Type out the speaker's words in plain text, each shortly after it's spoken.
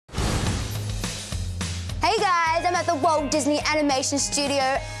at the Walt Disney Animation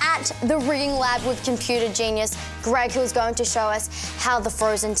Studio at the rigging lab with computer genius Greg, who is going to show us how the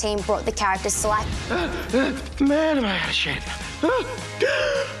Frozen team brought the characters to life. Man, am I out of shape.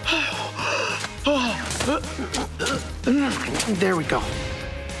 There we go.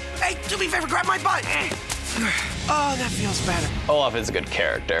 Hey, do me a favor, grab my butt. Oh, that feels better. Olaf is a good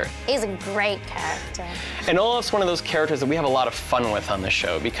character. He's a great character. And Olaf's one of those characters that we have a lot of fun with on the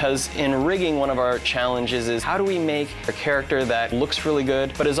show, because in rigging, one of our challenges is how do we make a character that looks really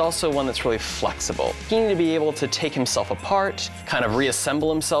good, but is also one that's really flexible. He needed to be able to take himself apart, kind of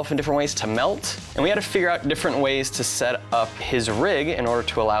reassemble himself in different ways to melt, and we had to figure out different ways to set up his rig in order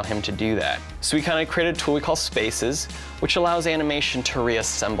to allow him to do that. So we kind of created a tool we call Spaces, which allows animation to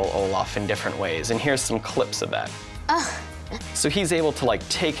reassemble Olaf in different ways, and here's some clips of that. So he's able to like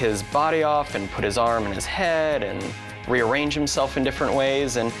take his body off and put his arm in his head and rearrange himself in different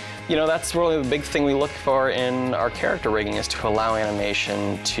ways, and you know, that's really the big thing we look for in our character rigging, is to allow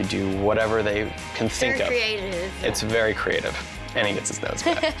animation to do whatever they can think of. Very creative. It's very creative, and he gets his nose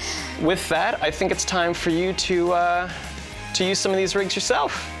back. With that, I think it's time for you to use some of these rigs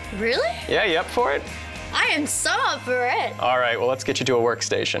yourself. Really? Yeah, you up for it? I am so up for it. All right, well, let's get you to a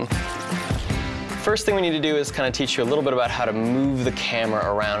workstation. First thing we need to do is kind of teach you a little bit about how to move the camera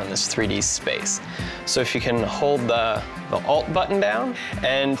around in this 3D space. So if you can hold the Alt button down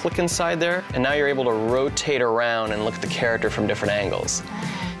and click inside there, and now you're able to rotate around and look at the character from different angles.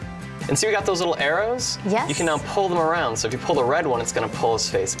 And see, we got those little arrows? Yes. You can now pull them around. So if you pull the red one, it's gonna pull his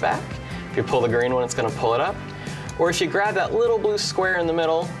face back. If you pull the green one, it's gonna pull it up. Or if you grab that little blue square in the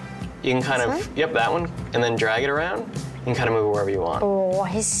middle, you can kind of, yep, that one, and then drag it around. You can kind of move it wherever you want. Oh,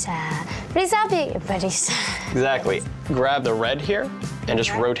 he's sad. But he's happy, but he's sad. Exactly. Grab the red here and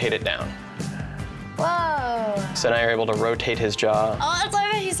just rotate it down. Whoa. So now you're able to rotate his jaw. Oh, that's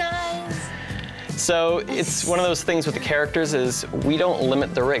what he says. So it's one of those things with the characters is we don't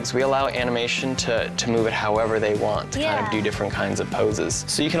limit the rigs. We allow animation to move it however they want, to kind of do different kinds of poses.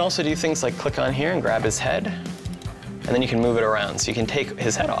 So you can also do things like click on here and grab his head, and then you can move it around. So you can take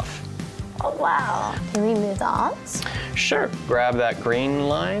his head off. Oh, wow. Can we move the arms? Sure. Grab that green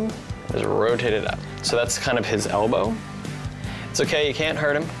line, just rotate it up. So that's kind of his elbow. It's okay, you can't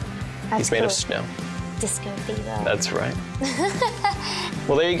hurt him. He's made of snow. Disco fever. That's right.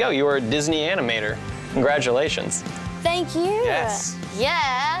 Well, there you go. You are a Disney animator. Congratulations. Thank you. Yes.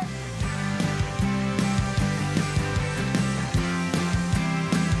 Yeah.